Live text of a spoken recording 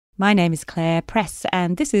My name is Claire Press,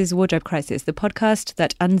 and this is Wardrobe Crisis, the podcast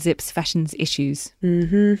that unzips fashion's issues.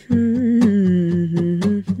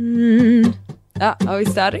 Are we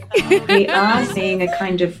starting? We are seeing a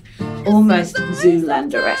kind of almost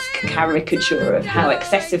Zoolander-esque caricature of how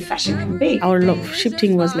excessive fashion can be. Our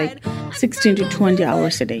shifting was like 16 to 20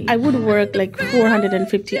 hours a day. I would work like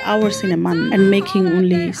 450 hours in a month and making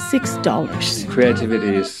only $6.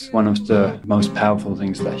 Creativity is one of the most powerful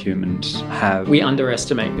things that humans have. We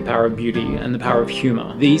underestimate the power of beauty and the power of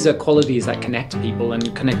humor. These are qualities that connect people, and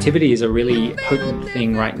connectivity is a really potent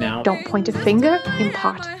thing right now. Don't point a finger,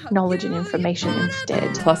 impart knowledge and information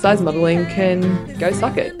instead. Plus size modelling can go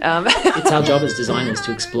suck it. It's our job as designers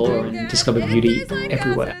to explore and discover beauty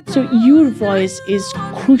everywhere. So your voice is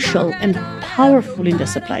crucial and powerful in the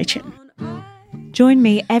supply chain. Join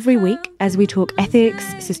me every week as we talk ethics,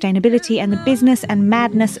 sustainability, and the business and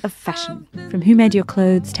madness of fashion. From who made your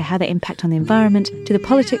clothes to how they impact on the environment to the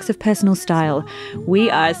politics of personal style. We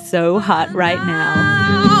are so hot right now.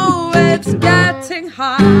 Oh, it's getting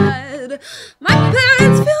hot. My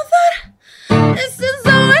parents feel that this is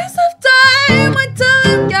a waste of time. I tell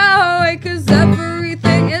them go away 'cause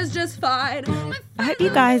everything is just fine. I hope you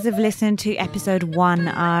guys have listened to episode 1,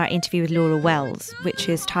 our interview with Laura Wells, which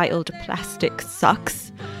is titled Plastic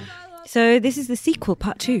Sucks. So this is the sequel,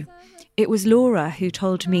 part 2. It was Laura who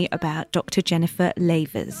told me about Dr. Jennifer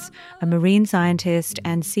Lavers, a marine scientist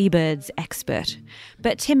and seabirds expert.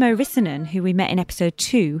 But Timo Rissanen, who we met in episode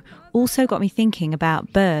 2, also got me thinking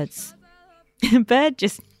about birds. A bird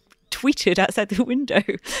just tweeted outside the window.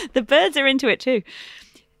 The birds are into it too.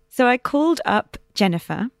 So I called up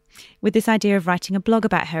Jennifer with this idea of writing a blog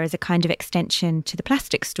about her as a kind of extension to the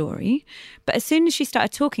plastic story. But as soon as she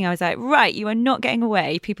started talking, I was like, right, you are not getting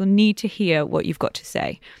away. People need to hear what you've got to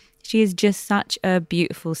say. She is just such a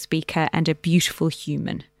beautiful speaker and a beautiful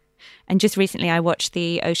human. And just recently I watched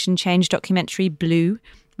the ocean change documentary Blue,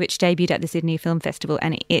 which debuted at the Sydney Film Festival,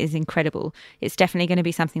 and it is incredible. It's definitely going to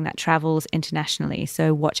be something that travels internationally,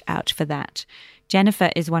 so watch out for that. Jennifer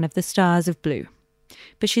is one of the stars of Blue.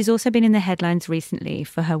 But she's also been in the headlines recently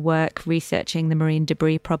for her work researching the marine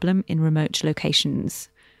debris problem in remote locations.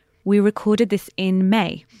 We recorded this in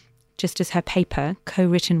May, just as her paper,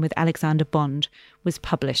 co-written with Alexander Bond, was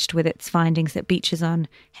published with its findings that beaches on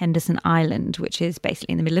Henderson Island, which is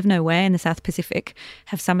basically in the middle of nowhere in the South Pacific,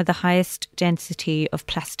 have some of the highest density of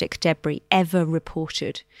plastic debris ever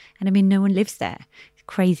reported. And I mean, no one lives there. It's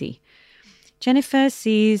crazy. Jennifer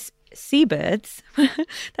sees seabirds.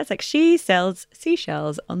 That's like she sells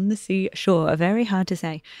seashells on the seashore. Very hard to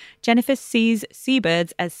say. Jennifer sees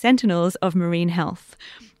seabirds as sentinels of marine health.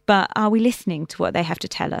 But are we listening to what they have to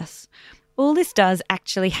tell us? All this does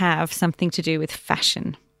actually have something to do with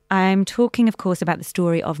fashion. I'm talking, of course, about the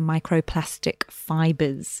story of microplastic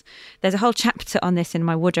fibres. There's a whole chapter on this in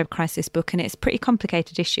my Wardrobe Crisis book, and it's a pretty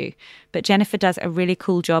complicated issue. But Jennifer does a really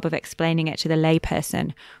cool job of explaining it to the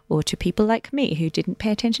layperson, or to people like me who didn't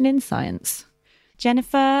pay attention in science.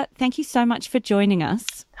 Jennifer, thank you so much for joining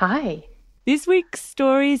us. Hi. This week's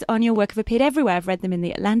stories on your work have appeared everywhere. I've read them in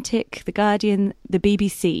The Atlantic, The Guardian, the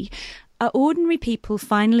BBC. Are ordinary people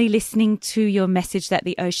finally listening to your message that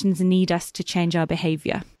the oceans need us to change our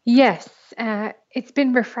behaviour? Yes, it's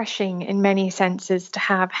been refreshing in many senses to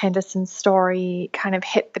have Henderson's story kind of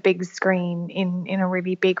hit the big screen in a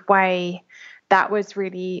really big way. That was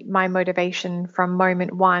really my motivation from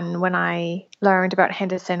moment one when I learned about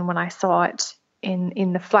Henderson, when I saw it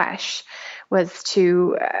in the flesh, was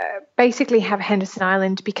to basically have Henderson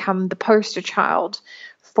Island become the poster child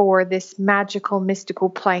for this magical, mystical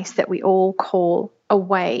place that we all call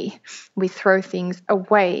away. We throw things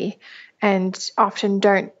away and often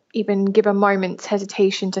don't even give a moment's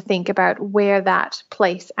hesitation to think about where that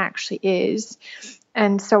place actually is.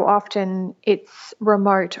 And so often it's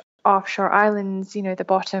remote offshore islands, you know, the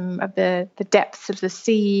bottom of the depths of the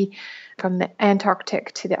sea, from the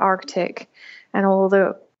Antarctic to the Arctic and all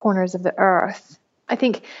the corners of the earth. I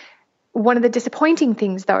think one of the disappointing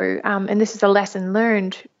things, though, and this is a lesson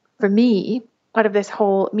learned for me out of this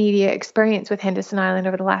whole media experience with Henderson Island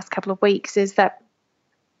over the last couple of weeks, is that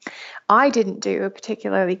I didn't do a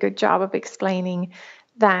particularly good job of explaining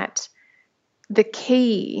that the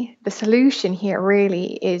key, the solution here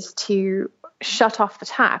really is to shut off the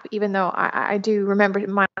tap, even though I do remember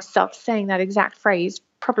myself saying that exact phrase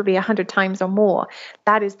probably 100 times or more.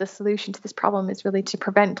 That is the solution to this problem, is really to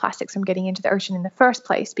prevent plastics from getting into the ocean in the first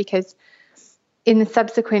place, because in the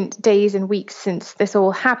subsequent days and weeks since this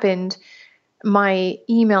all happened, my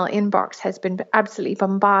email inbox has been absolutely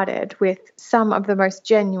bombarded with some of the most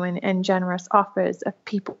genuine and generous offers of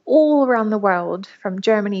people all around the world, from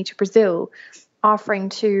Germany to Brazil, offering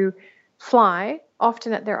to fly,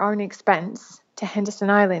 often at their own expense, to Henderson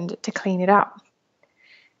Island to clean it up.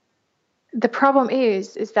 The problem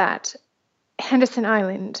is that Henderson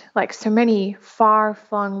Island, like so many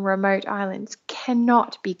far-flung remote islands,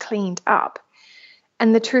 cannot be cleaned up.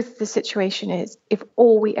 And the truth of the situation is, if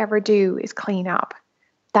all we ever do is clean up,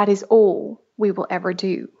 that is all we will ever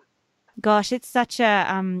do. Gosh, it's such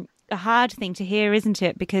a hard thing to hear, isn't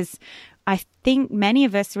it? Because I think many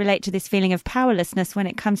of us relate to this feeling of powerlessness when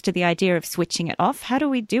it comes to the idea of switching it off. How do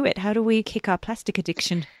we do it? How do we kick our plastic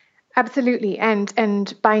addiction? Absolutely.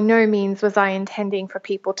 And by no means was I intending for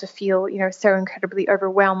people to feel, so incredibly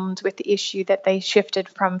overwhelmed with the issue that they shifted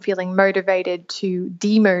from feeling motivated to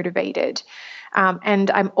demotivated. And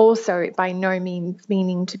I'm also by no means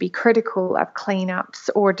meaning to be critical of cleanups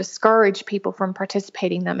or discourage people from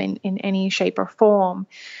participating them in any shape or form.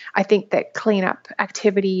 I think that cleanup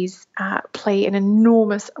activities play an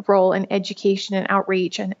enormous role in education and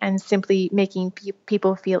outreach and simply making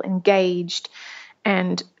people feel engaged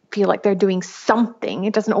and feel like they're doing something.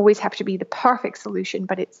 It doesn't always have to be the perfect solution,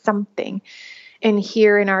 but it's something. And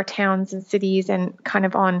here in our towns and cities and kind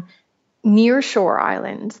of on nearshore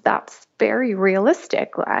islands, that's very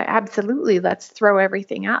realistic. Absolutely, let's throw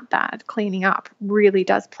everything at that. Cleaning up really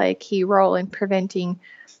does play a key role in preventing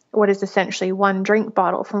what is essentially one drink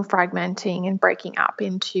bottle from fragmenting and breaking up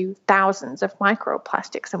into thousands of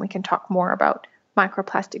microplastics. And we can talk more about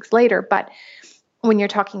microplastics later. But when you're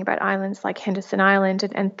talking about islands like Henderson Island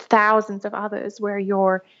and thousands of others where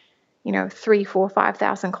you're, 3,000, 4,000,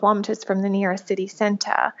 5,000 kilometers from the nearest city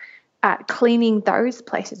center, cleaning those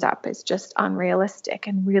places up is just unrealistic.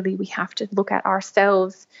 And really, we have to look at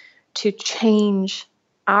ourselves to change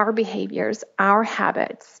our behaviors, our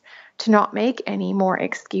habits, to not make any more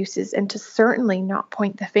excuses and to certainly not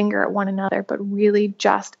point the finger at one another, but really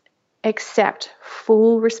just accept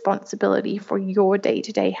full responsibility for your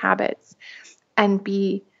day-to-day habits and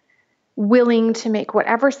be willing to make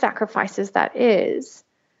whatever sacrifices that is,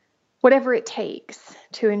 whatever it takes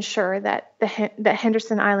to ensure that that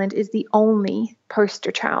Henderson Island is the only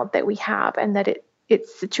poster child that we have and that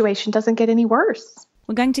its situation doesn't get any worse.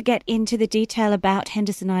 We're going to get into the detail about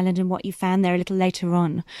Henderson Island and what you found there a little later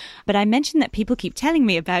on. But I mentioned that people keep telling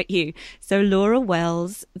me about you. So Laura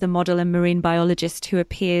Wells, the model and marine biologist who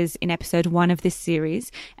appears in episode 1 of this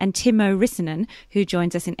series, and Timo Rissanen, who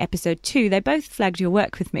joins us in episode 2, they both flagged your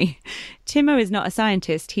work with me. Timo is not a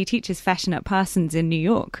scientist. He teaches fashion at Parsons in New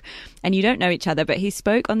York. And you don't know each other, but he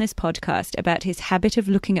spoke on this podcast about his habit of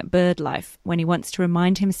looking at bird life when he wants to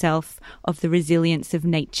remind himself of the resilience of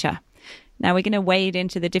nature. Now, we're going to wade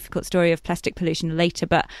into the difficult story of plastic pollution later,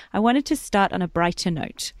 but I wanted to start on a brighter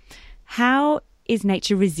note. How is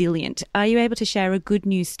nature resilient? Are you able to share a good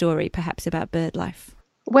news story, perhaps about bird life?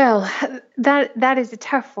 Well, that is a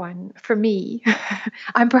tough one for me.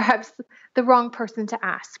 I'm perhaps the wrong person to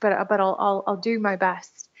ask, but I'll do my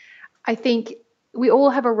best. I think we all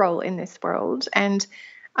have a role in this world, and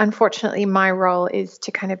unfortunately, my role is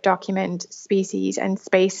to kind of document species and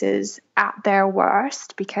spaces at their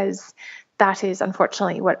worst, because that is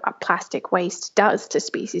unfortunately what plastic waste does to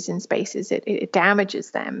species and spaces. It damages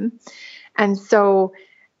them. And so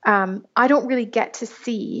I don't really get to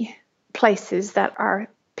see places that are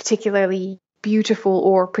particularly beautiful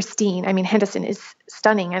or pristine. I mean, Henderson is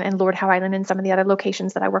stunning, and Lord Howe Island and some of the other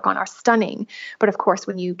locations that I work on are stunning. But of course,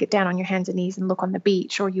 when you get down on your hands and knees and look on the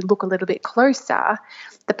beach, or you look a little bit closer,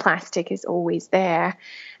 the plastic is always there.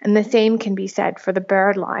 And the same can be said for the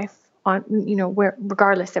bird life on,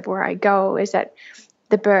 regardless of where I go, is that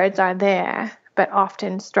the birds are there, but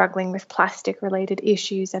often struggling with plastic related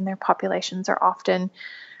issues, and their populations are often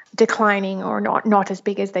declining or not as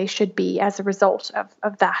big as they should be as a result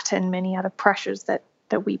of that and many other pressures that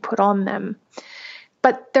we put on them.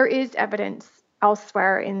 But there is evidence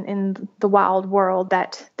elsewhere in the wild world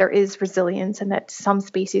that there is resilience and that some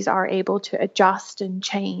species are able to adjust and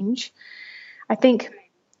change. I think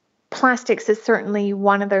plastics is certainly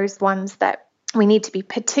one of those ones that we need to be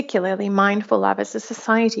particularly mindful of as a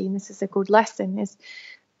society, and this is a good lesson, is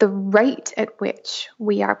the rate at which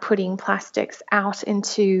we are putting plastics out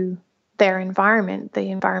into their environment, the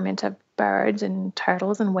environment of birds and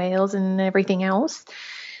turtles and whales and everything else,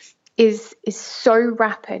 is so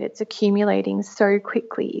rapid. It's accumulating so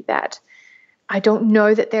quickly that I don't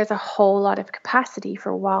know that there's a whole lot of capacity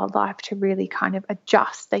for wildlife to really kind of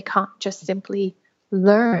adjust. They can't just simply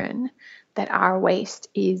learn that our waste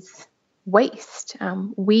is waste.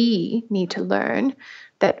 We need to learn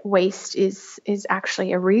that waste is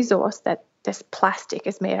actually a resource, that this plastic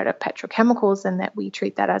is made out of petrochemicals, and that we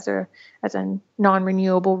treat that as a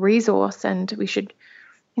non-renewable resource, and we should,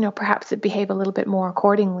 perhaps behave a little bit more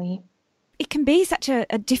accordingly. it can be such a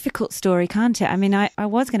difficult story, can't it? I mean, I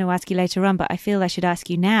was going to ask you later on, but I feel I should ask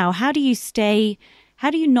you now. How do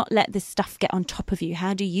you not let this stuff get on top of you?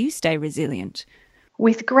 How do you stay resilient?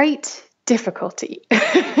 With great difficulty.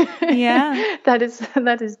 Yeah. That is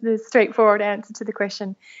the straightforward answer to the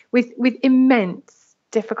question. With immense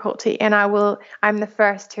difficulty. And I'm the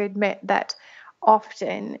first to admit that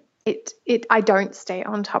often I don't stay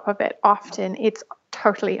on top of it. Often it's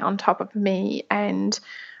totally on top of me, and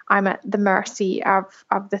I'm at the mercy of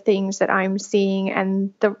the things that I'm seeing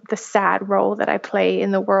and the sad role that I play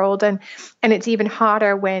in the world. And it's even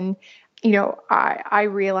harder when, I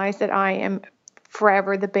realize that I am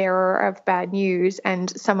forever the bearer of bad news, and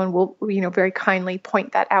someone will, very kindly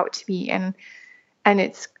point that out to me. And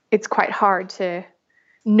it's quite hard to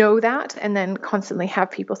know that and then constantly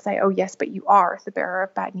have people say, oh yes, but you are the bearer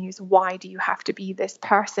of bad news. Why do you have to be this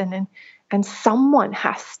person? And someone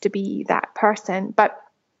has to be that person. But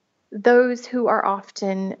those who are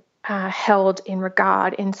often held in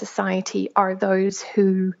regard in society are those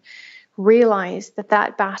who realize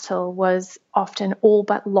that battle was often all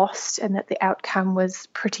but lost and that the outcome was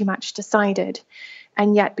pretty much decided.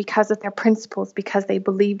 And yet, because of their principles, because they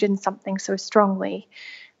believed in something so strongly,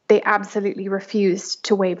 they absolutely refused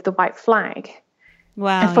to wave the white flag.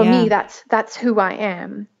 Wow. And for me, that's who I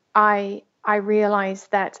am. I realize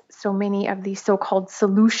that so many of these so-called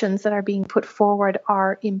solutions that are being put forward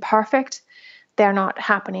are imperfect. They're not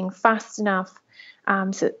happening fast enough.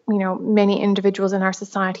 So, many individuals in our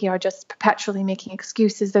society are just perpetually making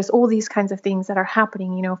excuses. There's all these kinds of things that are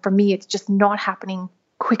happening. For me, it's just not happening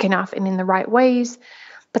quick enough and in the right ways.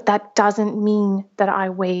 But that doesn't mean that I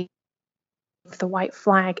wave the white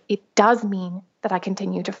flag. It does mean that I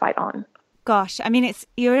continue to fight on. Gosh, I mean,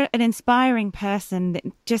 you're an inspiring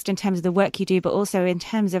person, just in terms of the work you do, but also in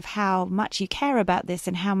terms of how much you care about this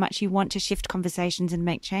and how much you want to shift conversations and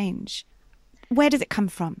make change. Where does it come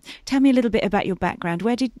from? Tell me a little bit about your background.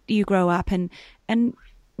 Where did you grow up, and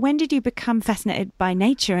when did you become fascinated by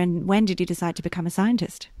nature, and when did you decide to become a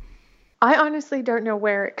scientist? I honestly don't know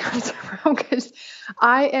where it comes from, because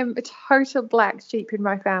I am a total black sheep in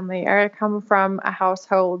my family. I come from a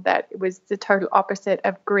household that was the total opposite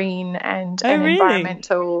of green and really?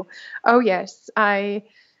 Environmental. Oh, yes. I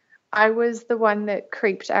was the one that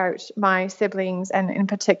creeped out my siblings and in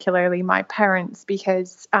particularly my parents,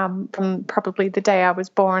 because from probably the day I was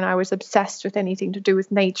born, I was obsessed with anything to do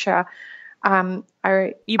with nature. You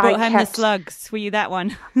brought home the slugs. Were you that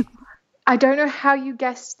one? I don't know how you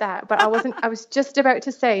guessed that, but I wasn't. I was just about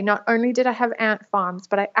to say, not only did I have ant farms,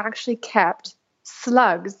 but I actually kept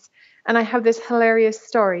slugs. And I have this hilarious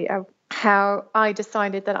story of how I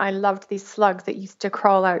decided that I loved these slugs that used to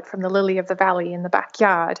crawl out from the lily of the valley in the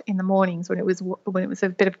backyard in the mornings when it was a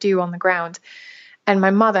bit of dew on the ground. And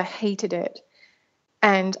my mother hated it.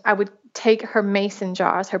 And I would take her mason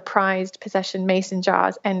jars, her prized possession mason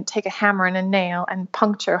jars, and take a hammer and a nail and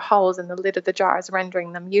puncture holes in the lid of the jars,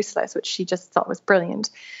 rendering them useless, which she just thought was brilliant.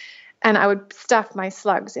 And I would stuff my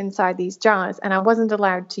slugs inside these jars, and I wasn't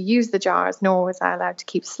allowed to use the jars, nor was I allowed to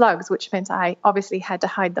keep slugs, which meant I obviously had to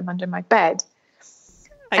hide them under my bed.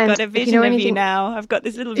 I got a vision of you now. I've got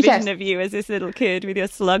this little vision of you as this little kid with your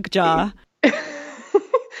slug jar.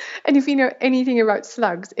 And if you know anything about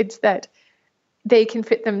slugs, it's that they can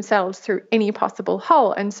fit themselves through any possible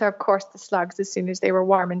hole. And so, of course, the slugs, as soon as they were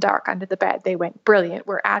warm and dark under the bed, they went, brilliant,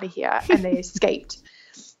 we're out of here. And they escaped.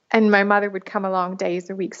 And my mother would come along days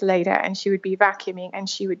or weeks later, and she would be vacuuming, and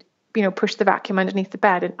she would, push the vacuum underneath the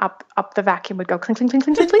bed, and up the vacuum would go clink, clink, clink,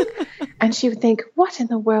 clink, clink, clink. And she would think, what in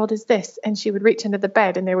the world is this? And she would reach under the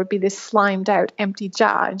bed, and there would be this slimed out empty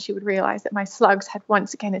jar. And she would realize that my slugs had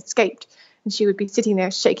once again escaped. And she would be sitting there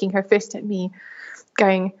shaking her fist at me,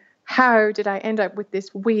 going, how did I end up with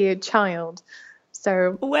this weird child?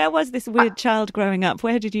 So where was this weird child growing up?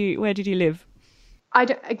 Where did you live? I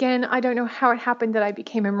don't know how it happened that I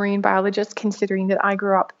became a marine biologist, considering that I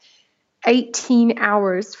grew up 18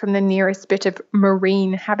 hours from the nearest bit of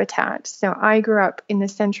marine habitat. So I grew up in the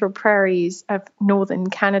central prairies of northern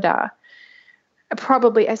Canada,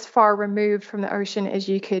 probably as far removed from the ocean as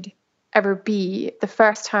you could ever be. The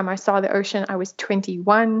first time I saw the ocean, I was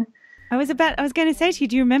 21. I was going to say to you,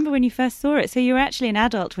 do you remember when you first saw it? So you were actually an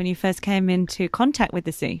adult when you first came into contact with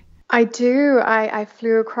the sea. I do. I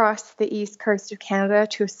flew across the east coast of Canada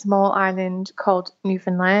to a small island called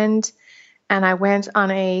Newfoundland, and I went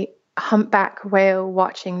on a humpback whale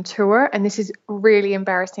watching tour. And this is really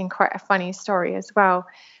embarrassing, quite a funny story as well,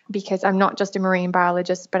 because I'm not just a marine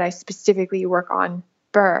biologist, but I specifically work on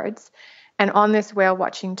birds. And on this whale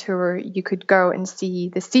watching tour, you could go and see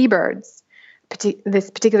the seabirds. this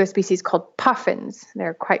particular species called puffins.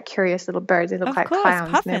 They're quite curious little birds. They look like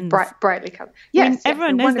clowns. Puffins. And they're brightly coloured. Yes,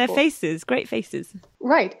 everyone knows wonderful. their faces. Great faces.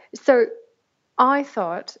 Right. So I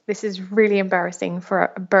thought this is really embarrassing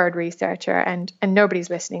for a bird researcher, and nobody's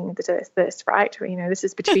listening to this, right? This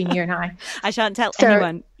is between you and I. I shan't tell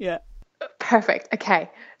anyone. Yeah. Perfect.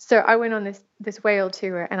 Okay. So I went on this whale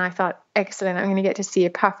tour, and I thought, excellent, I'm going to get to see a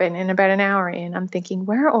puffin. And about an hour in, I'm thinking,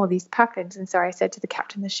 where are all these puffins? And so I said to the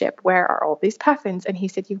captain of the ship, where are all these puffins? And he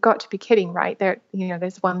said, you've got to be kidding, right?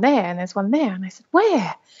 There's one there and there's one there. And I said, where?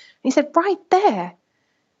 And he said, right there.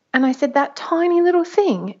 And I said, that tiny little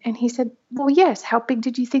thing. And he said, well, yes, how big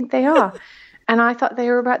did you think they are? And I thought they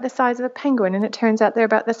were about the size of a penguin, and it turns out they're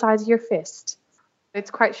about the size of your fist.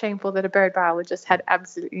 It's quite shameful that a bird biologist had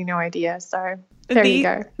absolutely no idea. So there you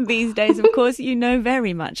go. These days, of course, you know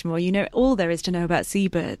very much more. You know all there is to know about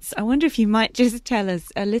seabirds. I wonder if you might just tell us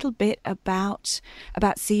a little bit about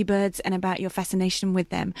seabirds and about your fascination with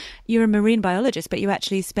them. You're a marine biologist, but you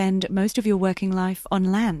actually spend most of your working life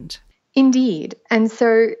on land. Indeed. And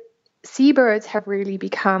so seabirds have really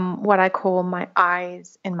become what I call my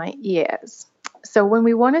eyes and my ears. So when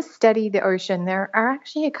we want to study the ocean, there are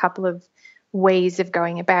actually a couple of ways of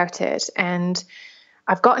going about it. And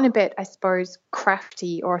I've gotten a bit, I suppose,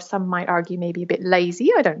 crafty, or some might argue maybe a bit lazy.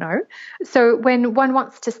 I don't know. So when one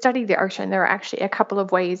wants to study the ocean, there are actually a couple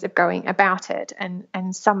of ways of going about it. And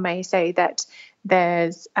some may say that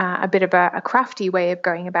there's a bit of a crafty way of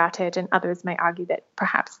going about it, and others may argue that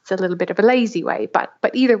perhaps it's a little bit of a lazy way. But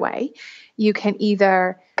either way, you can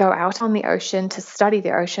either go out on the ocean to study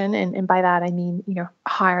the ocean, and by that I mean,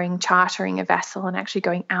 chartering a vessel and actually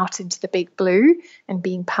going out into the big blue and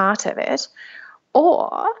being part of it,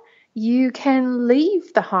 or you can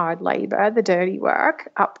leave the hard labor, the dirty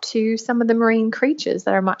work, up to some of the marine creatures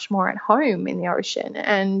that are much more at home in the ocean.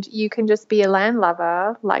 And you can just be a land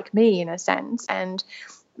lover like me, in a sense, and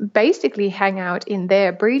basically hang out in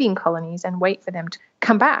their breeding colonies and wait for them to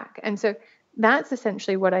come back. And so that's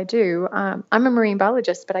essentially what I do. I'm a marine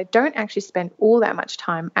biologist, but I don't actually spend all that much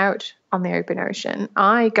time out on the open ocean.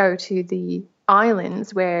 I go to the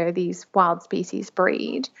islands where these wild species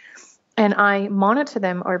breed, and I monitor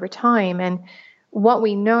them over time. And what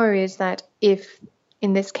we know is that if,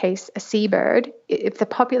 in this case, a seabird, if the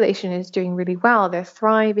population is doing really well, they're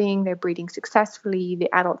thriving, they're breeding successfully,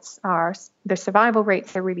 their survival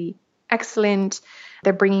rates are really excellent,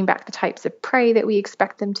 they're bringing back the types of prey that we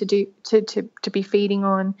expect them to do, to be feeding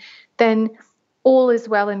on, then all is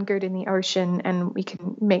well and good in the ocean, and we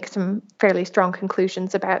can make some fairly strong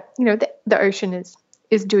conclusions about, the ocean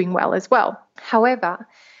is doing well as well. However,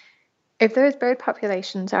 if those bird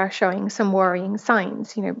populations are showing some worrying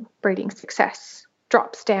signs, breeding success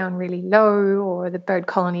drops down really low, or the bird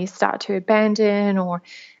colonies start to abandon, or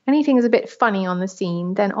anything is a bit funny on the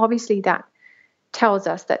scene, then obviously that tells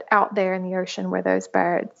us that out there in the ocean where those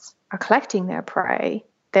birds are collecting their prey,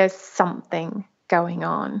 there's something going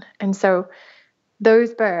on. And so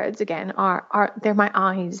those birds, again, they're my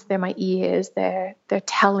eyes, they're my ears, they're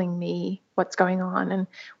telling me what's going on. And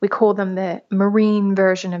we call them the marine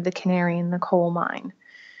version of the canary in the coal mine.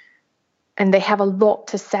 And they have a lot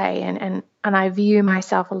to say, and I view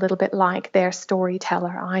myself a little bit like their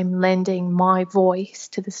storyteller. I'm lending my voice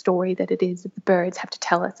to the story that it is that the birds have to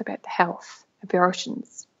tell us about the health of the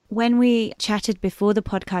oceans. When we chatted before the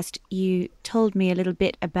podcast, you told me a little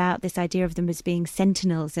bit about this idea of them as being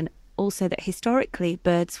sentinels, and also that historically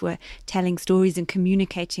birds were telling stories and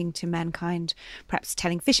communicating to mankind, perhaps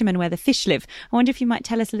telling fishermen where the fish live. I wonder if you might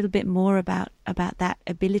tell us a little bit more about that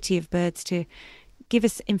ability of birds to give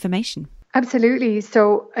us information. Absolutely.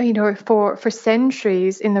 So, for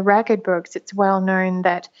centuries in the record books, it's well known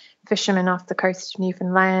that fishermen off the coast of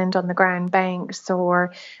Newfoundland on the Grand Banks,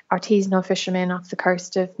 or artisanal fishermen off the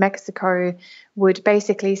coast of Mexico, would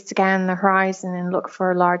basically scan the horizon and look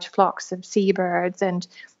for large flocks of seabirds, and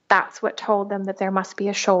that's what told them that there must be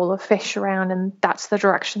a shoal of fish around, and that's the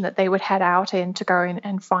direction that they would head out in to go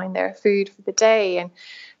and find their food for the day. And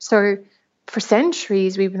so for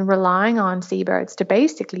centuries, we've been relying on seabirds to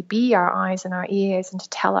basically be our eyes and our ears, and to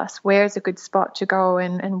tell us where's a good spot to go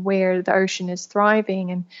and where the ocean is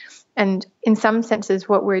thriving. And in some senses,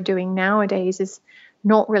 what we're doing nowadays is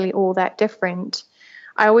not really all that different.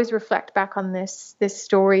 I always reflect back on this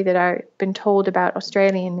story that I've been told about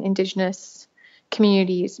Australian Indigenous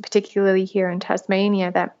communities, particularly here in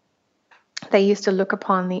Tasmania, that they used to look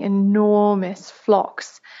upon the enormous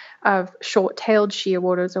flocks of short-tailed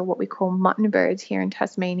shearwaters, or what we call mutton birds here in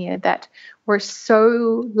Tasmania, that were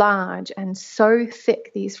so large and so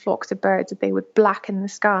thick, these flocks of birds, that they would blacken the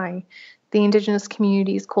sky. The Indigenous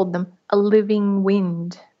communities called them a living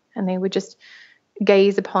wind, and they would just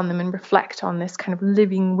gaze upon them and reflect on this kind of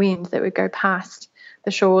living wind that would go past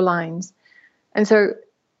the shorelines. And so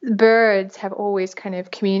birds have always kind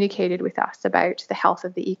of communicated with us about the health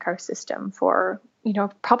of the ecosystem for,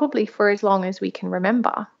 probably for as long as we can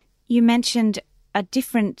remember. You mentioned a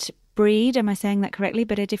different breed, am I saying that correctly,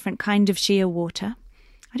 but a different kind of shearwater.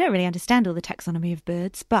 I don't really understand all the taxonomy of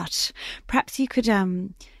birds, but perhaps you could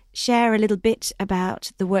share a little bit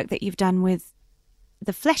about the work that you've done with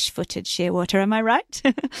the flesh-footed shearwater. Am I right?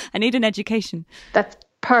 I need an education. That's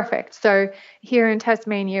perfect. So here in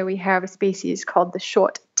Tasmania, we have a species called the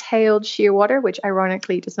short-tailed shearwater, which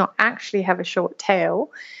ironically does not actually have a short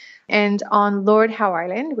tail. And on Lord Howe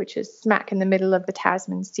Island, which is smack in the middle of the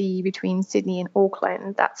Tasman Sea between Sydney and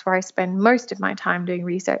Auckland, that's where I spend most of my time doing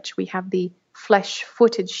research. We have the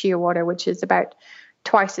flesh-footed shearwater, which is about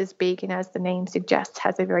twice as big and, as the name suggests,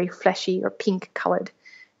 has a very fleshy or pink-coloured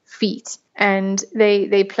feet. And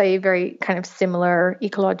they play very kind of similar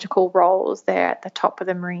ecological roles. They're at the top of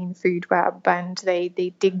the marine food web, and they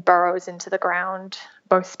dig burrows into the ground.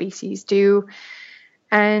 Both species do.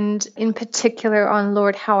 And in particular on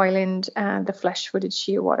Lord Howe Island, the flesh-footed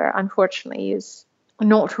shearwater, unfortunately, is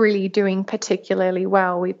not really doing particularly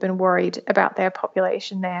well. We've been worried about their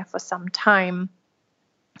population there for some time.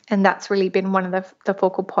 And that's really been one of the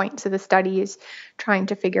focal points of the study, is trying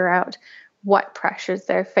to figure out what pressures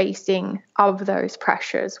they're facing, of those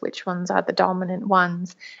pressures, which ones are the dominant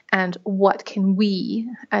ones, and what can we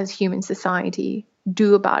as human society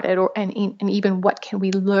do about it, and even what can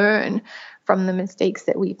we learn from the mistakes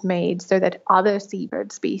that we've made so that other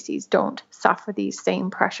seabird species don't suffer these same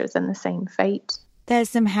pressures and the same fate. There's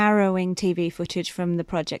some harrowing TV footage from the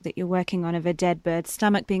project that you're working on of a dead bird's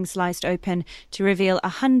stomach being sliced open to reveal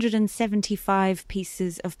 175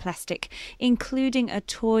 pieces of plastic, including a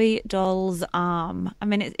toy doll's arm. I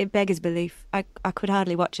mean, it beggars belief. I could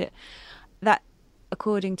hardly watch it. That,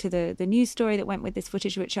 according to the news story that went with this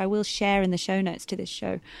footage, which I will share in the show notes to this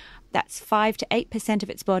show, that's 5 to 8% of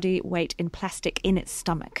its body weight in plastic in its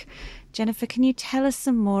stomach. Jennifer, can you tell us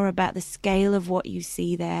some more about the scale of what you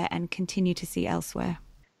see there and continue to see elsewhere?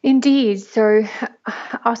 Indeed. So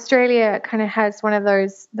Australia kind of has one of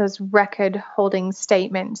those record-holding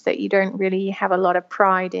statements that you don't really have a lot of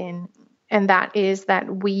pride in, and that is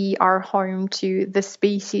that we are home to the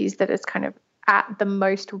species that is kind of at the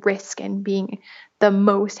most risk and being the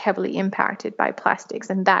most heavily impacted by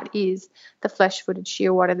plastics, and that is the flesh-footed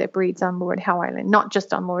shearwater that breeds on Lord Howe Island. Not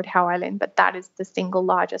just on Lord Howe Island, but that is the single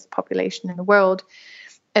largest population in the world.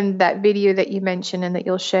 And that video that you mentioned and that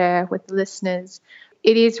you'll share with the listeners,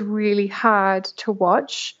 it is really hard to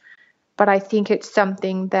watch, but I think it's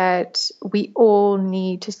something that we all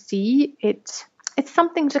need to see. It's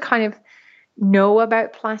something to kind of know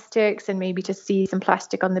about plastics, and maybe to see some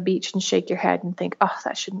plastic on the beach and shake your head and think, oh,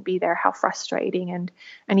 that shouldn't be there, how frustrating,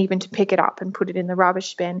 and even to pick it up and put it in the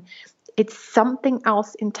rubbish bin. It's something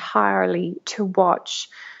else entirely to watch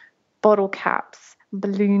bottle caps,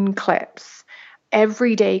 balloon clips,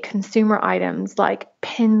 everyday consumer items like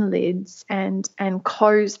pen lids and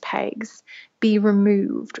clothes pegs be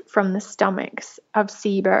removed from the stomachs of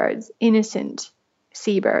seabirds, innocent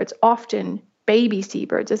seabirds, often baby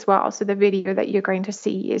seabirds as well. So the video that you're going to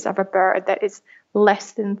see is of a bird that is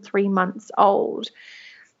less than 3 months old.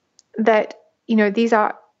 That, these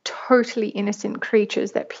are totally innocent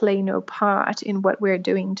creatures that play no part in what we're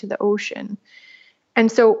doing to the ocean.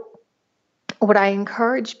 And so what I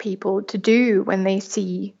encourage people to do when they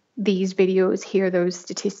see these videos, hear those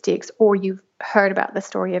statistics, or you've heard about the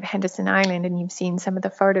story of Henderson Island and you've seen some of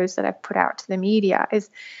the photos that I've put out to the media, is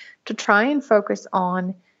to try and focus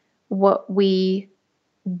on what we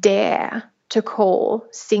dare to call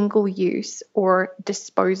single-use or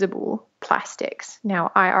disposable plastics. Now,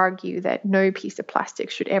 I argue that no piece of plastic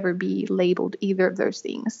should ever be labeled either of those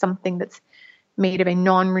things. Something that's made of a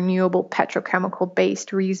non-renewable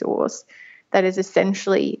petrochemical-based resource that is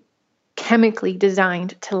essentially chemically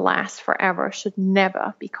designed to last forever should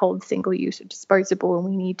never be called single-use or disposable, and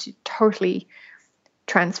we need to totally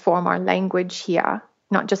transform our language here.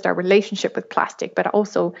 Not just our relationship with plastic, but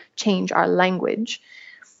also change our language.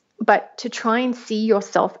 But to try and see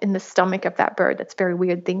yourself in the stomach of that bird, that's a very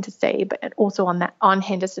weird thing to say, but also on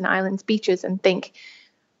Henderson Island's beaches, and think,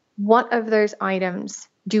 what of those items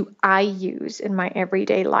do I use in my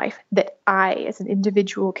everyday life that I as an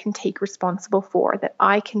individual can take responsible for, that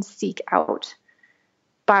I can seek out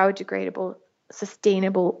biodegradable,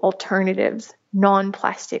 sustainable alternatives,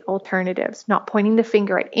 non-plastic alternatives, not pointing the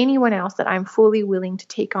finger at anyone else, that I'm fully willing to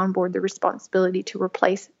take on board the responsibility to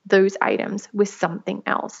replace those items with something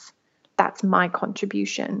else. That's my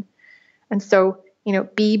contribution. And so,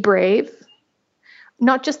 be brave,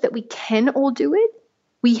 not just that we can all do it,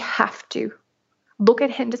 we have to. Look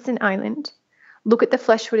at Henderson Island. Look at the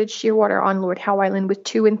flesh-footed shearwater on Lord Howe Island with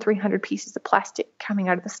 200 and 300 pieces of plastic coming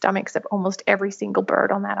out of the stomachs of almost every single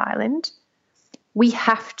bird on that island. We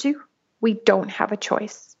have to. We don't have a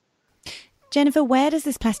choice. Jennifer, where does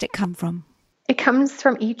this plastic come from? It comes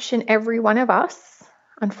from each and every one of us.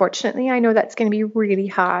 Unfortunately, I know that's going to be really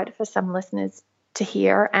hard for some listeners to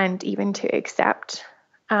hear and even to accept.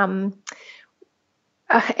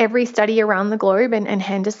 Every study around the globe, and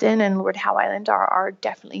Henderson and Lord Howe Island are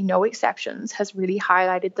definitely no exceptions, has really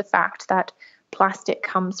highlighted the fact that plastic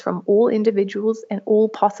comes from all individuals and all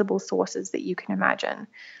possible sources that you can imagine.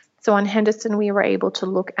 So on Henderson, we were able to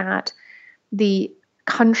look at the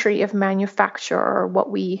country of manufacture, or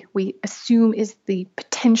what we assume is the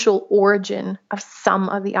potential origin of some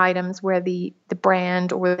of the items where the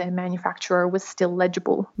brand or the manufacturer was still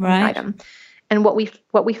legible in the item. And what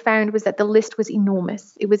we found was that the list was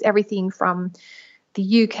enormous. It was everything from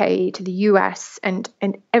the UK to the US and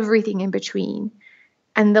everything in between.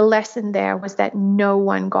 And the lesson there was that no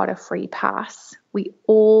one got a free pass. We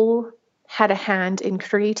all had a hand in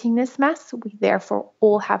creating this mess. We therefore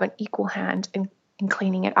all have an equal hand in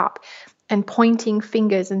cleaning it up. And pointing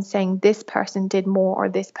fingers and saying this person did more or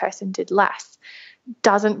this person did less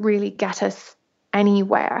doesn't really get us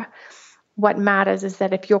anywhere. What matters is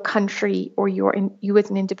that if your country or you as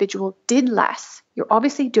an individual did less, you're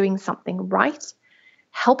obviously doing something right.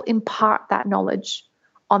 Help impart that knowledge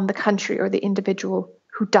on the country or the individual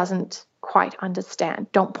who doesn't quite understand.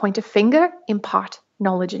 Don't point a finger, impart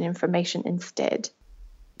knowledge and information instead.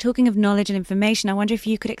 Talking of knowledge and information, I wonder if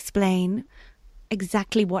you could explain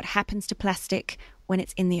exactly what happens to plastic when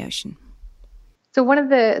it's in the ocean. So one of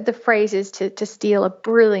the phrases, to steal a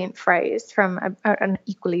brilliant phrase from an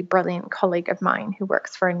equally brilliant colleague of mine who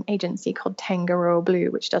works for an agency called Tangaroa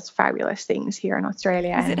Blue, which does fabulous things here in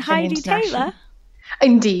Australia. Is it Heidi Taylor?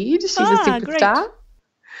 Indeed, she's a superstar. Great.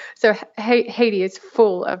 So Heidi is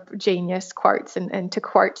full of genius quotes, and to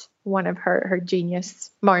quote one of her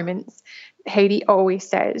genius moments, Heidi always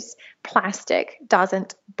says, plastic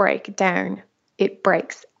doesn't break down, it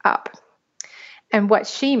breaks up. And what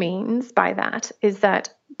she means by that is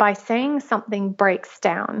that by saying something breaks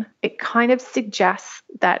down, it kind of suggests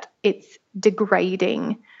that it's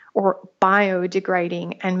degrading or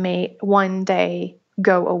biodegrading and may one day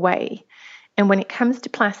go away. And when it comes to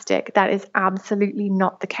plastic, that is absolutely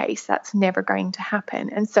not the case. That's never going to happen.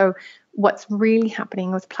 And so what's really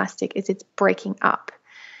happening with plastic is it's breaking up.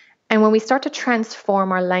 And when we start to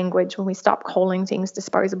transform our language, when we stop calling things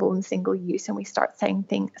disposable and single use and we start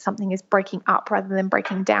saying something is breaking up rather than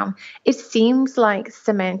breaking down, it seems like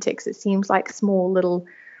semantics. It seems like small little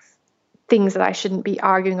things that I shouldn't be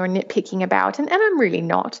arguing or nitpicking about. And I'm really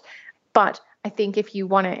not. But I think if you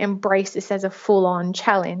want to embrace this as a full-on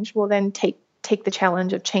challenge, well, then take the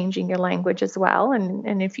challenge of changing your language as well.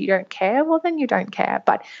 And if you don't care, well, then you don't care.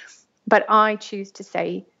 But I choose to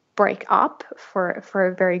say break up for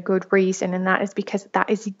a very good reason, and that is because that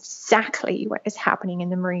is exactly what is happening in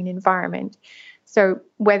the marine environment. So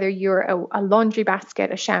whether you're a laundry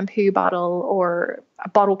basket, a shampoo bottle, or a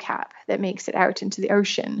bottle cap that makes it out into the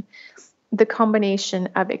ocean, the combination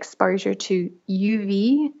of exposure to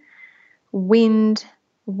UV, wind,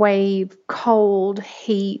 wave, cold,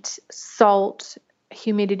 heat, salt,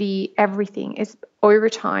 humidity, everything is over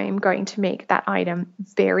time going to make that item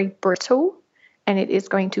very brittle, and it is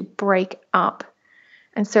going to break up.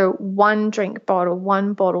 And so one drink bottle,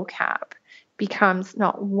 one bottle cap becomes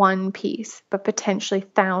not one piece, but potentially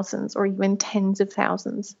thousands or even tens of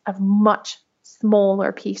thousands of much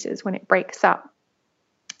smaller pieces when it breaks up.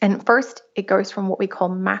 And first, it goes from what we call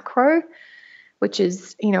macro, which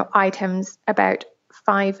is, items about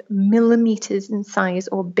 5 millimeters in size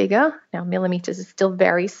or bigger. Now, millimeters is still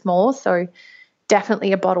very small, so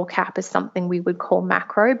definitely a bottle cap is something we would call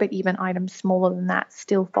macro, but even items smaller than that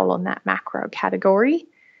still fall in that macro category.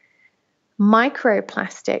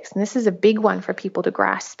 Microplastics, and this is a big one for people to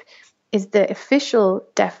grasp, is the official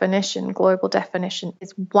definition, global definition,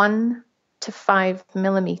 is 1 to 5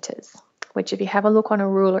 millimeters, which if you have a look on a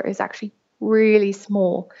ruler is actually really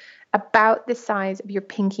small, about the size of your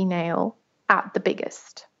pinky nail at the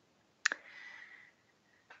biggest.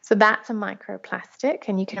 So that's a microplastic,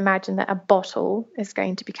 and you can imagine that a bottle is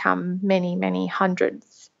going to become many, many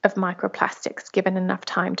hundreds of microplastics given enough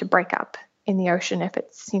time to break up in the ocean if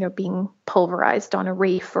it's, being pulverized on a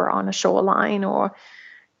reef or on a shoreline or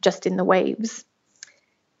just in the waves.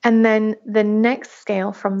 And then the next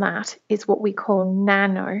scale from that is what we call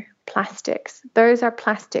nanoplastics. Those are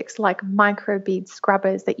plastics like microbead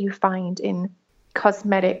scrubbers that you find in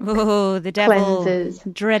cosmetic Oh, the devil.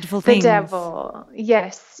 cleansers. Dreadful The things. devil,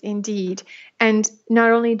 yes, indeed. And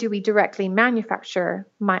not only do we directly manufacture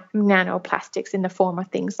nanoplastics in the form of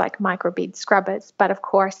things like microbead scrubbers, but of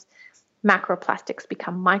course, macroplastics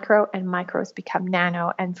become micro and micros become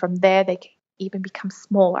nano. And from there, they can even become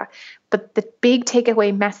smaller. But the big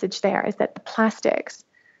takeaway message there is that the plastics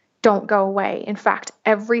don't go away. In fact,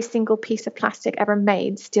 every single piece of plastic ever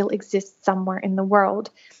made still exists somewhere in the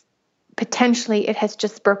world. Potentially, it has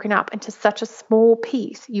just broken up into such a small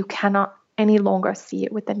piece, you cannot any longer see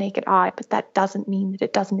it with the naked eye, but that doesn't mean that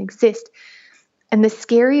it doesn't exist. And the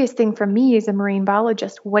scariest thing for me as a marine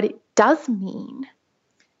biologist, what it does mean,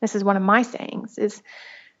 this is one of my sayings, is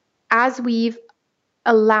as we've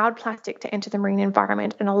allowed plastic to enter the marine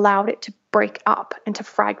environment and allowed it to break up and to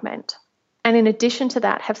fragment, and in addition to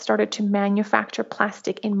that, have started to manufacture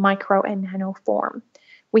plastic in micro and nano form,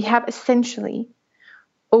 we have essentially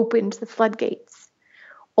opened the floodgates.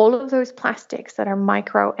 All of those plastics that are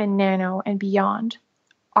micro and nano and beyond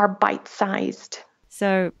are bite-sized.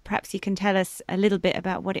 So perhaps you can tell us a little bit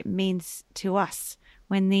about what it means to us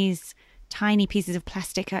when these tiny pieces of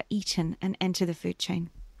plastic are eaten and enter the food chain.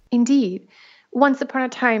 Indeed. Once upon a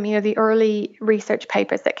time, the early research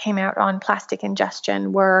papers that came out on plastic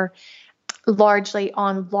ingestion were largely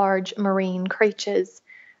on large marine creatures.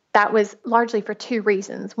 That was largely for two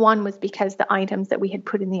reasons. One was because the items that we had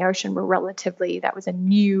put in the ocean were that was a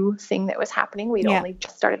new thing that was happening. We'd only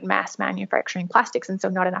just started mass manufacturing plastics, and so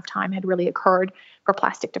not enough time had really occurred for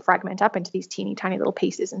plastic to fragment up into these teeny tiny little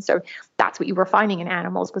pieces. And so that's what you were finding in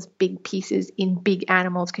animals, was big pieces in big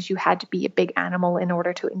animals, because you had to be a big animal in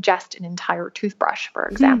order to ingest an entire toothbrush, for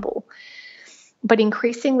example. But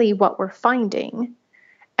increasingly what we're finding,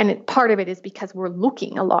 and part of it is because we're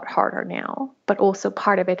looking a lot harder now, but also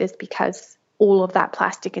part of it is because all of that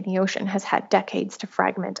plastic in the ocean has had decades to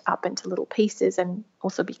fragment up into little pieces, and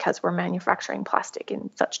also because we're manufacturing plastic in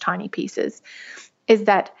such tiny pieces, is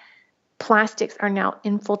that plastics are now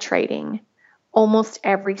infiltrating almost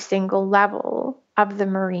every single level of the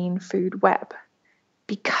marine food web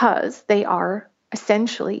because they are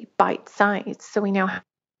essentially bite-sized. So we now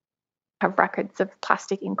have records of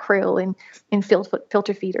plastic in krill, in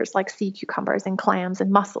filter feeders like sea cucumbers and clams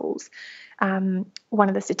and mussels. One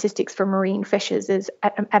of the statistics for marine fishes is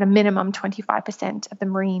at a minimum 25% of the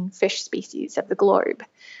marine fish species of the globe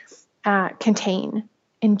contain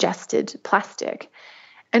ingested plastic.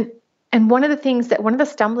 And one of the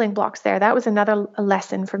stumbling blocks there, that was another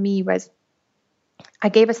lesson for me, was I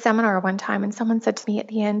gave a seminar one time and someone said to me at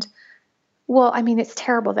the end, well, I mean, it's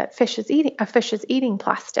terrible that a fish is eating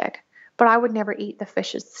plastic, but I would never eat the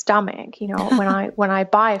fish's stomach. When I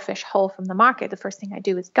buy a fish whole from the market, the first thing I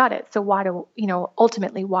do is gut it. So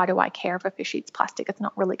ultimately, why do I care if a fish eats plastic? It's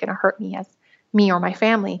not really going to hurt me or my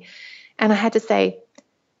family. And I had to say,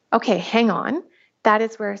 okay, hang on. That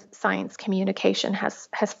is where science communication has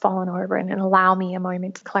fallen over, and allow me a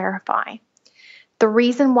moment to clarify. The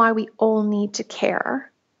reason why we all need to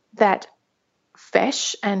care that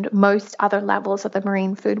fish and most other levels of the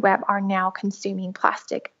marine food web are now consuming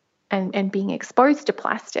plastic and being exposed to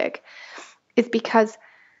plastic is because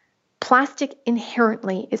plastic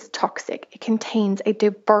inherently is toxic. It contains a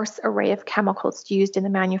diverse array of chemicals used in the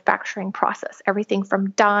manufacturing process, everything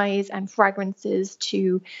from dyes and fragrances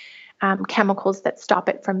to chemicals that stop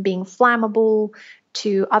it from being flammable,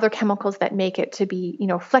 to other chemicals that make it to be,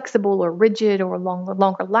 flexible or rigid or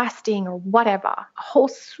longer lasting or whatever. A whole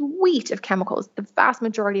suite of chemicals, the vast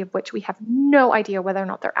majority of which we have no idea whether or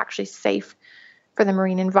not they're actually safe for the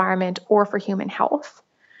marine environment or for human health.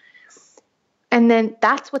 And then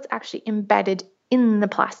that's what's actually embedded in the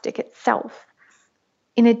plastic itself.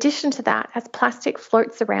 In addition to that, as plastic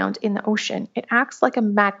floats around in the ocean, it acts like a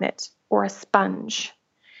magnet or a sponge,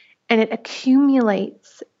 and it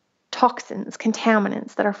accumulates toxins,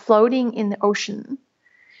 contaminants that are floating in the ocean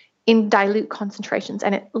in dilute concentrations,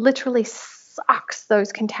 and it literally sucks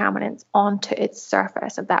those contaminants onto its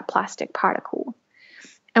surface of that plastic particle.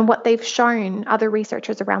 And what they've shown, other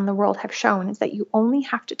researchers around the world have shown, is that you only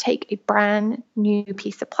have to take a brand new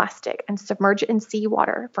piece of plastic and submerge it in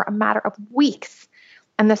seawater for a matter of weeks,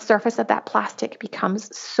 and the surface of that plastic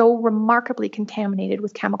becomes so remarkably contaminated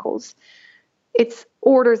with chemicals. It's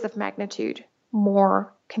orders of magnitude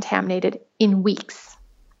more contaminated in weeks.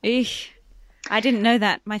 Eesh. I didn't know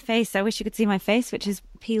that. My face, I wish you could see my face, which is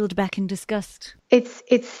peeled back in disgust. It's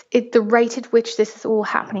the rate at which this is all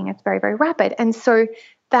happening. It's very, very rapid. And so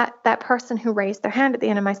that person who raised their hand at the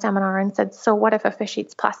end of my seminar and said, so what if a fish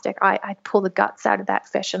eats plastic? I'd pull the guts out of that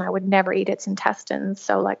fish and I would never eat its intestines.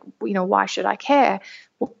 So why should I care?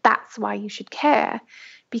 Well, that's why you should care,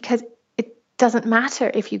 because it doesn't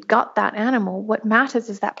matter if you got that animal. What matters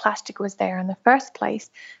is that plastic was there in the first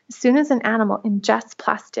place. As soon as an animal ingests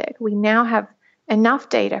plastic, we now have enough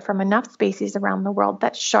data from enough species around the world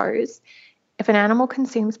that shows if an animal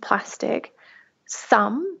consumes plastic,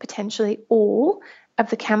 some, potentially all,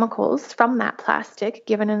 of the chemicals from that plastic,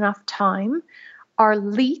 given enough time, are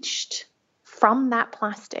leached from that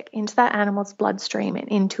plastic into that animal's bloodstream and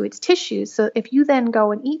into its tissues. So if you then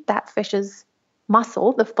go and eat that fish's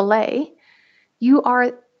muscle, the fillet, you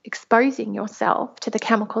are exposing yourself to the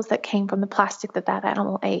chemicals that came from the plastic that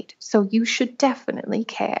animal ate. So you should definitely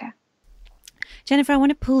care. Jennifer, I want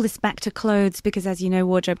to pull this back to clothes because, as you know,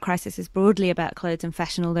 Wardrobe Crisis is broadly about clothes and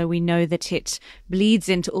fashion, although we know that it bleeds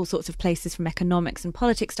into all sorts of places from economics and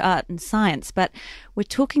politics to art and science. But we're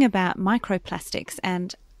talking about microplastics,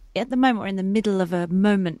 and at the moment we're in the middle of a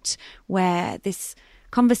moment where this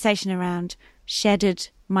conversation around shedded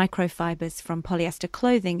microfibers from polyester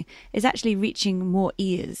clothing is actually reaching more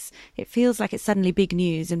ears. It feels like it's suddenly big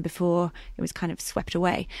news, and before it was kind of swept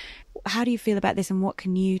away. How do you feel about this, and what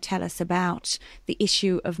can you tell us about the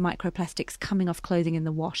issue of microplastics coming off clothing in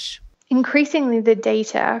the wash? Increasingly, the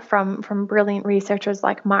data from brilliant researchers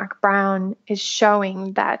like Mark Brown is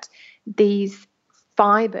showing that these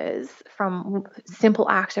fibers from simple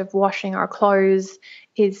act of washing our clothes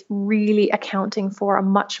is really accounting for a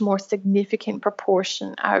much more significant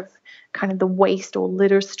proportion of kind of the waste or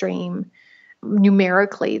litter stream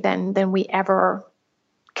numerically than we ever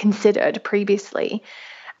considered previously.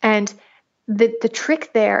 And the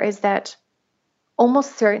trick there is that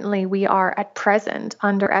almost certainly we are at present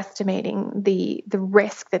underestimating the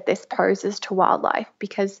risk that this poses to wildlife,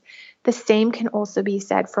 because the same can also be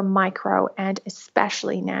said for micro and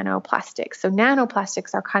especially nanoplastics. So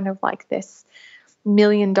nanoplastics are kind of like this $1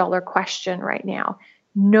 million question right now.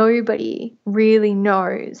 Nobody really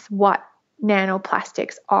knows what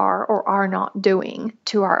nanoplastics are or are not doing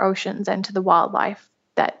to our oceans and to the wildlife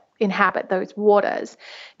that inhabit those waters,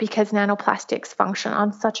 because nanoplastics function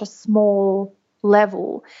on such a small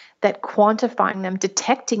level that quantifying them,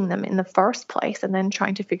 detecting them in the first place, and then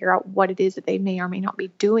trying to figure out what it is that they may or may not be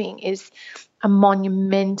doing is a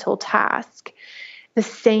monumental task. The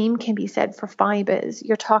same can be said for fibers.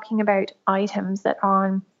 You're talking about items that are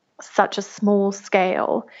on such a small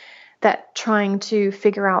scale that trying to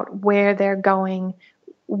figure out where they're going,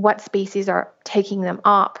 what species are taking them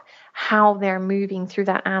up, how they're moving through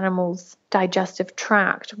that animal's digestive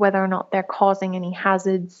tract, whether or not they're causing any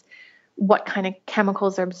hazards, what kind of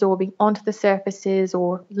chemicals are absorbing onto the surfaces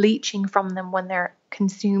or leaching from them when they're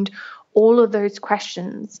consumed. All of those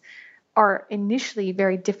questions are initially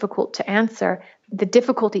very difficult to answer. The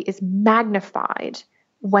difficulty is magnified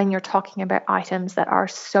when you're talking about items that are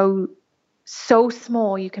so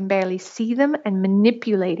small you can barely see them, and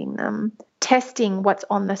manipulating them. Testing what's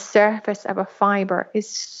on the surface of a fiber is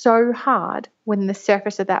so hard when the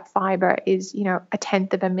surface of that fiber is,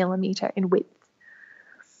 1/10 of a millimeter in width.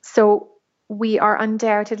 So we are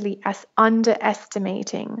undoubtedly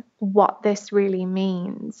underestimating what this really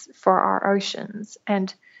means for our oceans.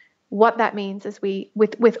 And what that means is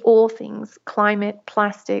with all things, climate,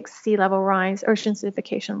 plastics, sea level rise, ocean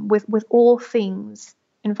acidification, with all things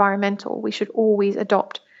environmental, we should always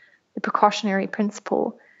adopt the precautionary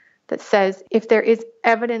principle that says if there is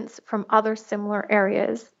evidence from other similar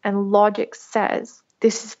areas and logic says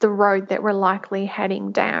this is the road that we're likely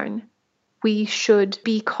heading down, we should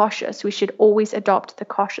be cautious. We should always adopt the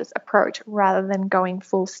cautious approach rather than going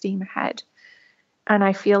full steam ahead. And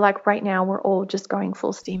I feel like right now we're all just going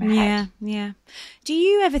full steam ahead. Yeah. Do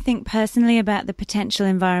you ever think personally about the potential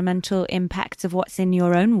environmental impacts of what's in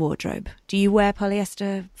your own wardrobe? Do you wear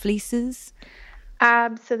polyester fleeces?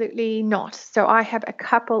 Absolutely not. So I have a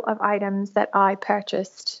couple of items that I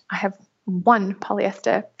purchased. I have one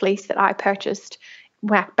polyester fleece that I purchased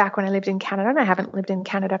back when I lived in Canada, and I haven't lived in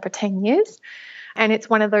Canada for 10 years. And it's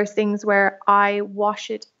one of those things where I wash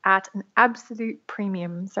it at an absolute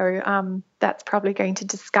premium. So that's probably going to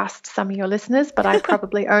disgust some of your listeners, but I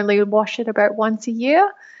probably only wash it about once a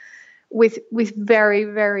year with very,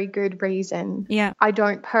 very good reason. Yeah. I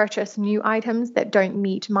don't purchase new items that don't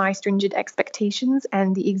meet my stringent expectations,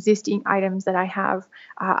 and the existing items that I have,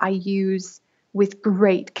 I use with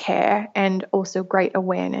great care and also great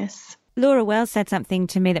awareness. Laura Wells said something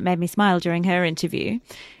to me that made me smile during her interview.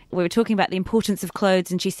 We were talking about the importance of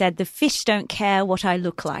clothes, and she said, "The fish don't care what I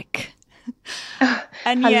look like."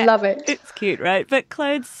 And I love it. It's cute, right? But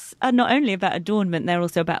clothes are not only about adornment, they're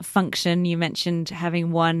also about function. You mentioned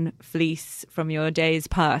having one fleece from your days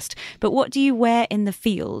past. But what do you wear in the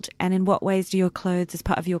field, and in what ways do your clothes as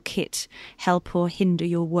part of your kit help or hinder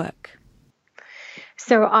your work?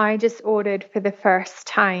 So I just ordered for the first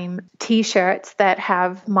time T-shirts that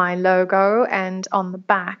have my logo, and on the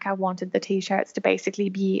back I wanted the T-shirts to basically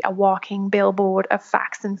be a walking billboard of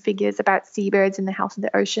facts and figures about seabirds in the health of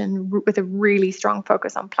the ocean with a really strong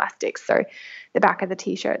focus on plastics. So the back of the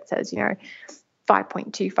T-shirt says,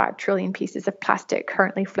 5.25 trillion pieces of plastic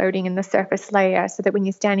currently floating in the surface layer, so that when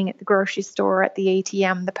you're standing at the grocery store or at the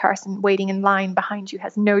ATM, the person waiting in line behind you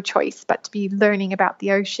has no choice but to be learning about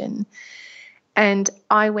the ocean. And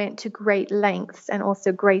I went to great lengths and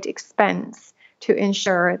also great expense to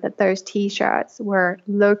ensure that those T-shirts were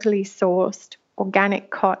locally sourced, organic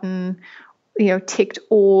cotton, ticked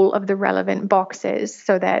all of the relevant boxes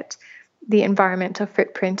so that the environmental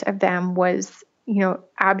footprint of them was,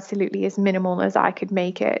 absolutely as minimal as I could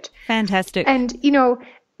make it. Fantastic. And,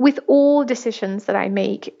 with all decisions that I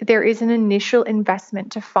make, there is an initial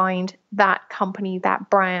investment to find that company, that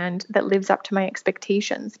brand that lives up to my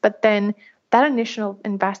expectations. But then that initial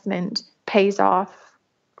investment pays off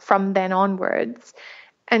from then onwards.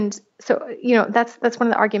 And so, that's one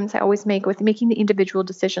of the arguments I always make with making the individual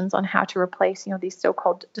decisions on how to replace, these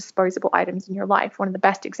so-called disposable items in your life. One of the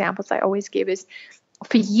best examples I always give is,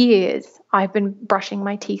 for years, I've been brushing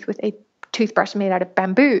my teeth with a toothbrush made out of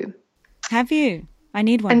bamboo. Have you? I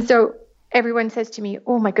need one. And so everyone says to me,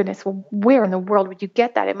 oh my goodness, well, where in the world would you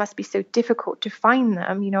get that? It must be so difficult to find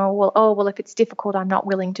them. If it's difficult, I'm not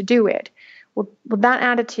willing to do it. Well, that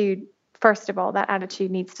attitude, first of all, that attitude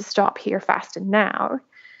needs to stop here fast and now.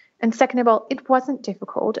 And second of all, it wasn't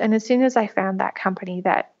difficult. And as soon as I found that company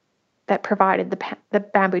that provided the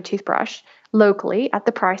bamboo toothbrush locally at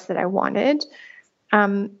the price that I wanted,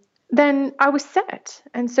 then I was set.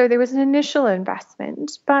 And so there was an initial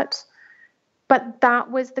investment, but that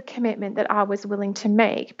was the commitment that I was willing to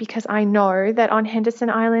make, because I know that on Henderson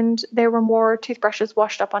Island, there were more toothbrushes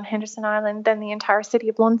washed up on Henderson Island than the entire city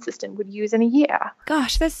of Launceston would use in a year.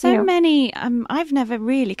 Gosh, there's so many. I've never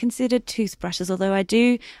really considered toothbrushes, although I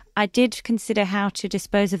did consider how to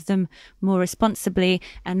dispose of them more responsibly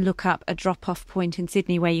and look up a drop-off point in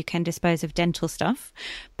Sydney where you can dispose of dental stuff.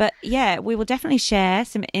 But yeah, we will definitely share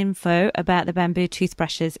some info about the bamboo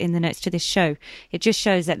toothbrushes in the notes to this show. It just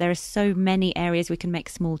shows that there are so many areas we can make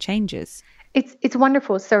small changes. It's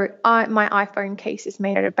wonderful. So my iPhone case is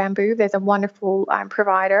made out of bamboo. There's a wonderful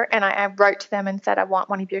provider, and I wrote to them and said, I want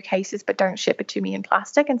one of your cases, but don't ship it to me in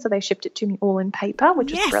plastic. And so they shipped it to me all in paper,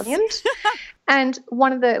 which is brilliant. And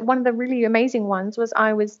one of the really amazing ones was,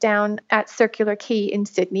 I was down at Circular Quay in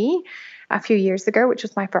Sydney a few years ago, which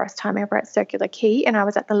was my first time ever at Circular Quay, and I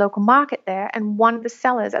was at the local market there, and one of the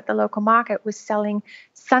sellers at the local market was selling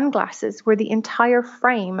sunglasses where the entire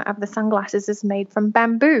frame of the sunglasses is made from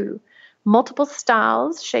bamboo. Multiple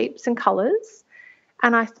styles, shapes, and colors.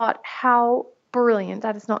 And I thought, how brilliant.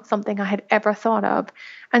 That is not something I had ever thought of.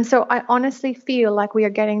 And so I honestly feel like we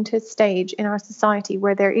are getting to a stage in our society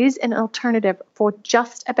where there is an alternative for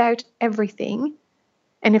just about everything.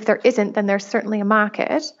 And if there isn't, then there's certainly a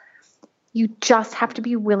market. You just have to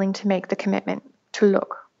be willing to make the commitment to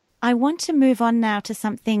look. I want to move on now to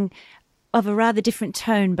something of a rather different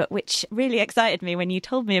tone, but which really excited me when you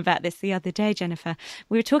told me about this the other day, Jennifer.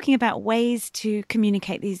 We were talking about ways to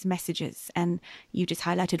communicate these messages, and you just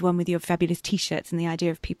highlighted one with your fabulous T-shirts and the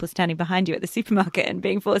idea of people standing behind you at the supermarket and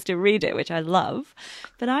being forced to read it, which I love.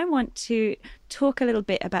 But I want to talk a little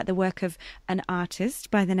bit about the work of an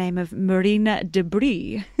artist by the name of Marina de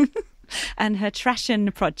Brie and her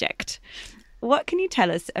Trashen project. What can you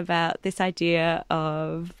tell us about this idea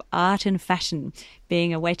of art and fashion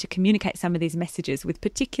being a way to communicate some of these messages, with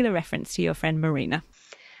particular reference to your friend Marina?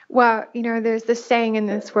 Well, there's this saying in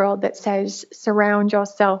this world that says, surround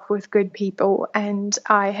yourself with good people. And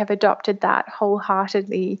I have adopted that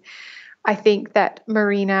wholeheartedly. I think that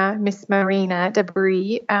Miss Marina de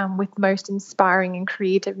Brie, with the most inspiring and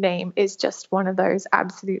creative name, is just one of those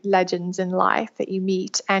absolute legends in life that you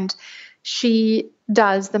meet. And she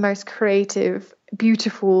does the most creative,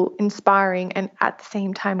 beautiful, inspiring, and at the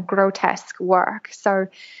same time grotesque work. So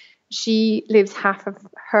she lives half of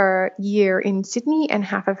her year in Sydney and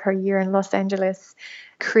half of her year in Los Angeles,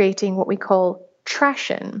 creating what we call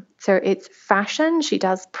Trashen. So it's fashion. She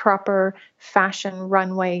does proper fashion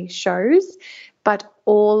runway shows, but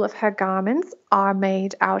all of her garments are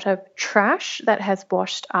made out of trash that has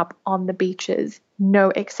washed up on the beaches. No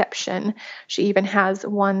exception. She even has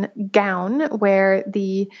one gown where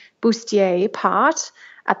the bustier part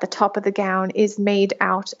at the top of the gown is made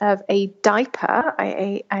out of a diaper,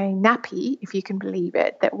 a nappy, if you can believe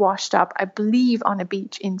it, that washed up, I believe, on a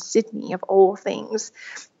beach in Sydney, of all things.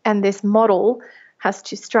 And this model has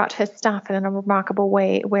to strut her stuff in a remarkable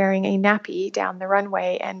way, wearing a nappy down the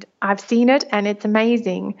runway. And I've seen it, and it's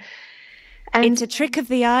amazing. And it's a trick of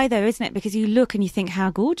the eye, though, isn't it? Because you look and you think,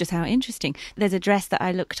 how gorgeous, how interesting. There's a dress that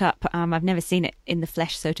I looked up. I've never seen it in the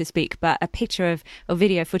flesh, so to speak, but a picture of or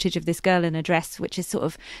video footage of this girl in a dress, which is sort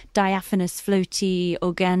of diaphanous, floaty,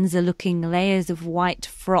 organza-looking layers of white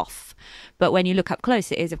froth. But when you look up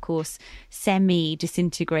close, it is, of course,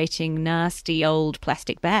 semi-disintegrating, nasty old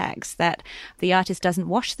plastic bags that the artist doesn't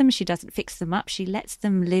wash them. She doesn't fix them up. She lets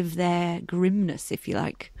them live their grimness, if you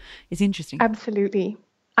like. It's interesting. Absolutely.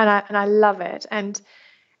 And I love it. And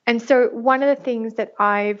so one of the things that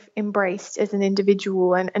I've embraced as an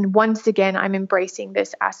individual, and once again, I'm embracing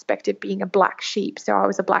this aspect of being a black sheep. So I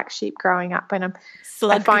was a black sheep growing up, and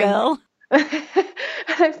girl.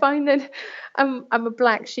 I find that I'm a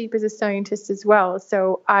black sheep as a scientist as well.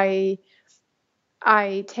 So I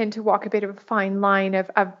tend to walk a bit of a fine line of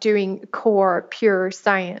doing core, pure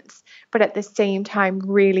science, but at the same time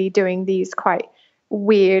really doing these quite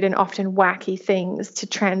weird and often wacky things to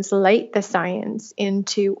translate the science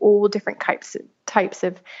into all different types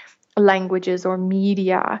of languages or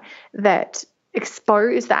media that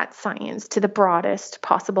expose that science to the broadest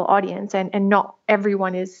possible audience. And not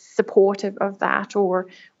everyone is supportive of that or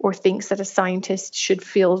thinks that a scientist should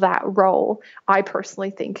fill that role. I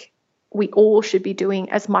personally think we all should be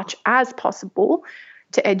doing as much as possible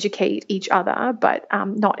to educate each other, but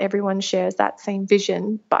not everyone shares that same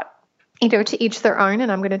vision. But to each their own,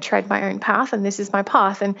 and I'm going to tread my own path, and this is my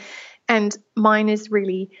path. And mine is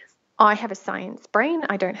really, I have a science brain,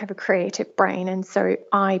 I don't have a creative brain, and so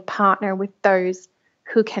I partner with those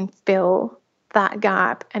who can fill that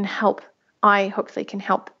gap and help. I hopefully can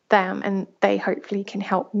help them, and they hopefully can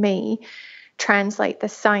help me translate the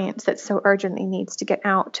science that so urgently needs to get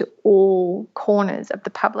out to all corners of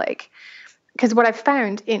the public. Because what I've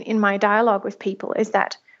found in my dialogue with people is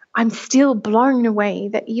that I'm still blown away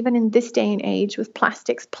that even in this day and age, with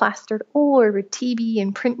plastics plastered all over TV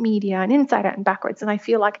and print media and inside out and backwards, and I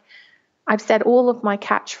feel like I've said all of my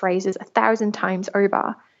catchphrases 1,000 times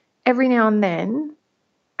over, every now and then,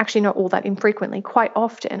 actually not all that infrequently, quite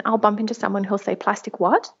often, I'll bump into someone who'll say, "Plastic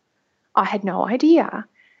what? I had no idea."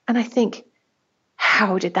 And I think,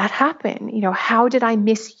 how did that happen? How did I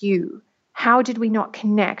miss you? How did we not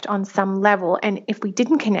connect on some level? And if we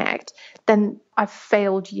didn't connect, then I've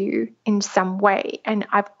failed you in some way. And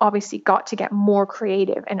I've obviously got to get more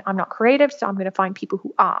creative. And I'm not creative, so I'm going to find people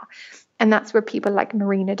who are. And that's where people like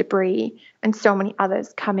Marina Debris and so many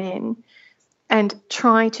others come in and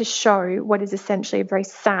try to show what is essentially a very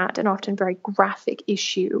sad and often very graphic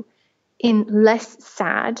issue in less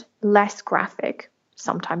sad, less graphic,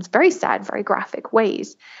 sometimes very sad, very graphic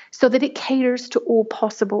ways, so that it caters to all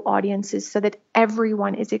possible audiences, so that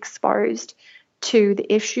everyone is exposed to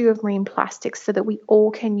the issue of marine plastics, so that we all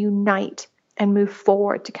can unite and move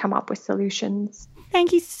forward to come up with solutions.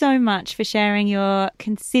 Thank you so much for sharing your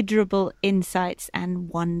considerable insights and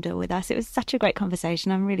wonder with us. It was such a great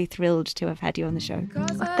conversation. I'm really thrilled to have had you on the show. Well,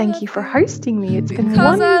 thank you for hosting me. It's been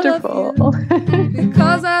wonderful.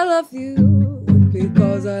 Because I love you.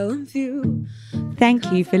 Because I love you.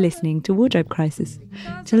 Thank you for listening to Wardrobe Crisis.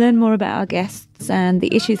 To learn more about our guests and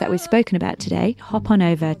the issues that we've spoken about today, hop on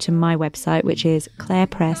over to my website, which is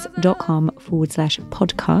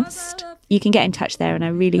clairepress.com/podcast. You can get in touch there, and I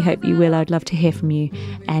really hope you will. I'd love to hear from you.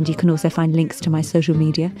 And you can also find links to my social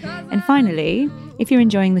media. And finally, if you're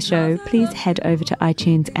enjoying the show, please head over to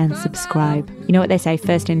iTunes and subscribe. You know what they say,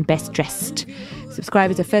 first in, best dressed.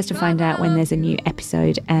 Subscribers are first to find out when there's a new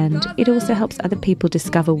episode, and it also helps other people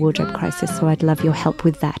discover Wardrobe Crisis, so I'd love your help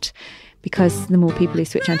with that, because the more people who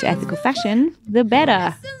switch on to ethical fashion, the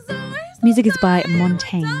better. Music is by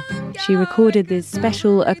Montaigne. She recorded this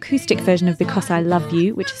special acoustic version of Because I Love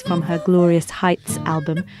You, which is from her Glorious Heights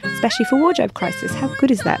album, especially for Wardrobe Crisis. How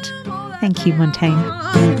good is that? Thank you, Montaigne.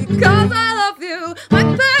 Because I love you, my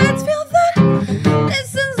parents feel that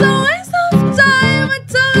this is a waste of time. I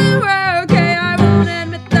tell them we're okay, I won't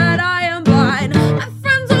admit that I am blind. My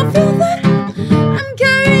friends all feel that I'm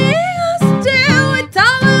carrying a still. I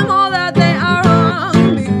tell them all that they are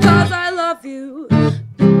wrong. Because I love you,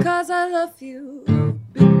 because I love you,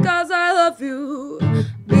 because I love you,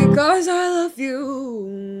 because I love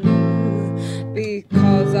you,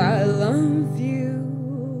 because I love you.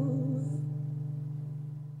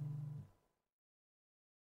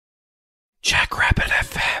 Jackrabbit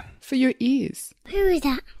FM. For your ears. Who is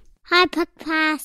that? Hi, Podcast.